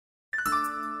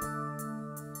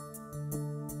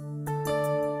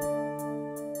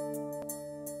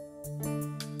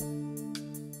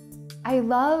I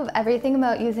love everything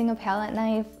about using a palette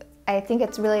knife. I think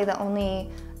it's really the only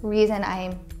reason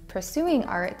I'm pursuing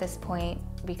art at this point,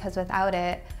 because without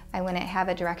it, I wouldn't have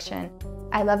a direction.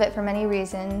 I love it for many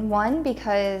reasons. One,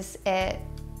 because it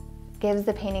gives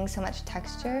the painting so much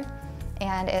texture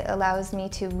and it allows me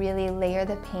to really layer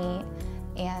the paint.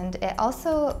 And it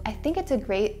also, I think it's a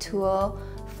great tool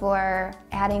for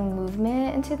adding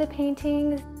movement into the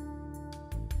paintings.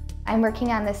 I'm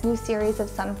working on this new series of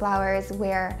sunflowers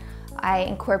where I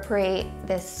incorporate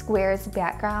this squares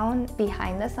background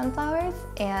behind the sunflowers,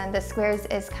 and the squares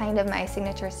is kind of my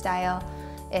signature style.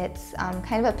 It's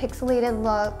kind of a pixelated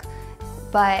look,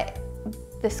 but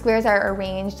the squares are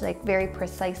arranged like very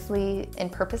precisely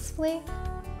and purposefully.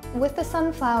 With the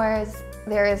sunflowers,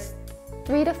 there's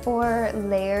 3 to 4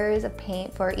 layers of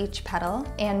paint for each petal,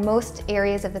 and most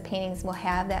areas of the paintings will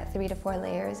have that 3 to 4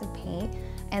 layers of paint.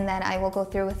 And then I will go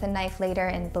through with a knife later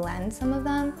and blend some of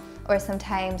them, or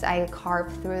sometimes I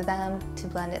carve through them to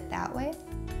blend it that way.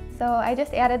 So I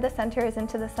just added the centers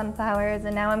into the sunflowers,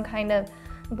 and now I'm kind of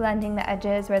blending the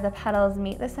edges where the petals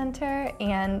meet the center,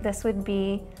 and this would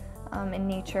be in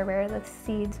nature where the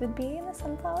seeds would be in the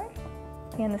sunflower.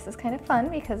 And this is kind of fun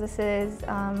because this is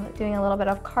doing a little bit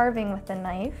of carving with the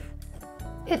knife.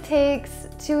 It takes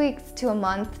 2 weeks to a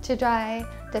month to dry,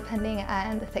 depending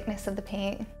on the thickness of the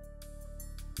paint.